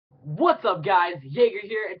What's up, guys? Jaeger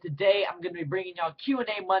here, and today I'm going to be bringing y'all Q&A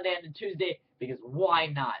Monday and Tuesday because why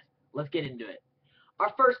not? Let's get into it.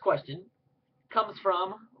 Our first question comes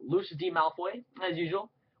from Lucius D. Malfoy, as usual.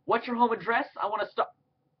 What's your home address? I want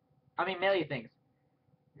to mail you things.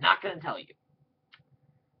 Not going to tell you.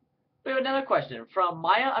 We have another question from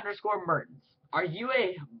Maya_Mertens. Are you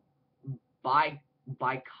a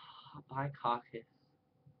bicaucus?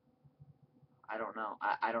 I don't know.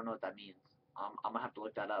 I don't know what that means. I'm going to have to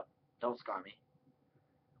look that up. Don't scar me.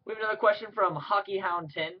 We have another question from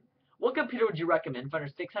HockeyHound10. What computer would you recommend for under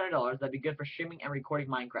 $600 that'd be good for streaming and recording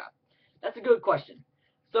Minecraft? That's a good question.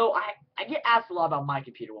 So I get asked a lot about my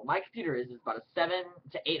computer. What my computer is about a $700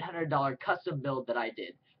 to $800 custom build that I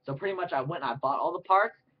did. So pretty much I went and I bought all the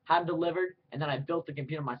parts, had them delivered, and then I built the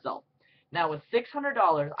computer myself. Now with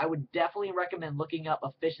 $600, I would definitely recommend looking up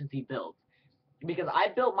efficiency builds, because I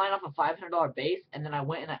built mine off a $500 base, and then I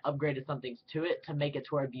went and I upgraded some things to it to make it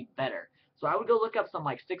to where it'd be better. So I would go look up some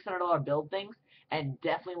like $600 build things, and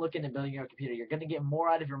definitely look into building your own computer. You're going to get more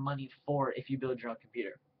out of your money for it if you build your own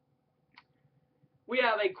computer. We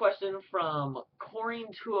have a question from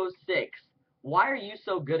Corine206. Why are you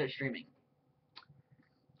so good at streaming?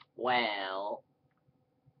 Well,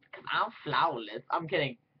 because I'm flawless. I'm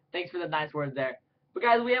kidding. Thanks for the nice words there. But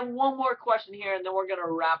guys, we have one more question here, and then we're going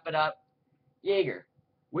to wrap it up. Jaeger,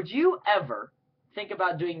 would you ever think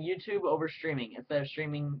about doing YouTube over streaming instead of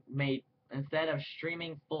streaming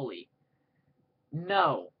fully?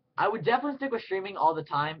 No. I would definitely stick with streaming all the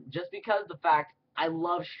time, just because the fact I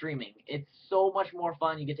love streaming. It's so much more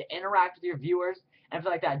fun. You get to interact with your viewers and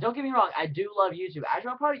stuff like that. Don't get me wrong, I do love YouTube. As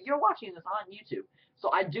you're watching this on YouTube.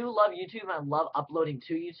 So I do love YouTube and I love uploading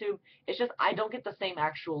to YouTube. It's just I don't get the same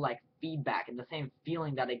actual like feedback and the same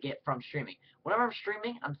feeling that I get from streaming. Whenever I'm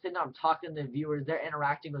streaming, I'm sitting there, I'm talking to the viewers, they're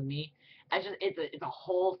interacting with me. It's a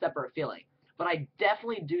whole separate feeling. But I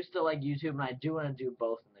definitely do still like YouTube, and I do want to do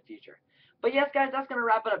both in the future. But yes, guys, that's going to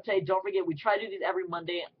wrap it up today. Don't forget, we try to do these every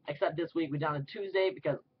Monday, except this week we're down to Tuesday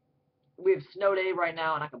because we have snow day right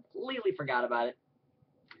now, and I completely forgot about it.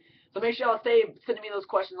 So make sure y'all stay sending me those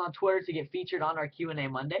questions on Twitter to get featured on our Q&A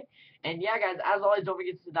Monday. And yeah, guys, as always, don't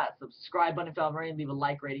forget to hit that subscribe button if y'all haven't already. Leave a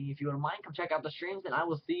like rating if you wouldn't mind. Come check out the streams, and I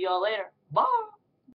will see y'all later. Bye!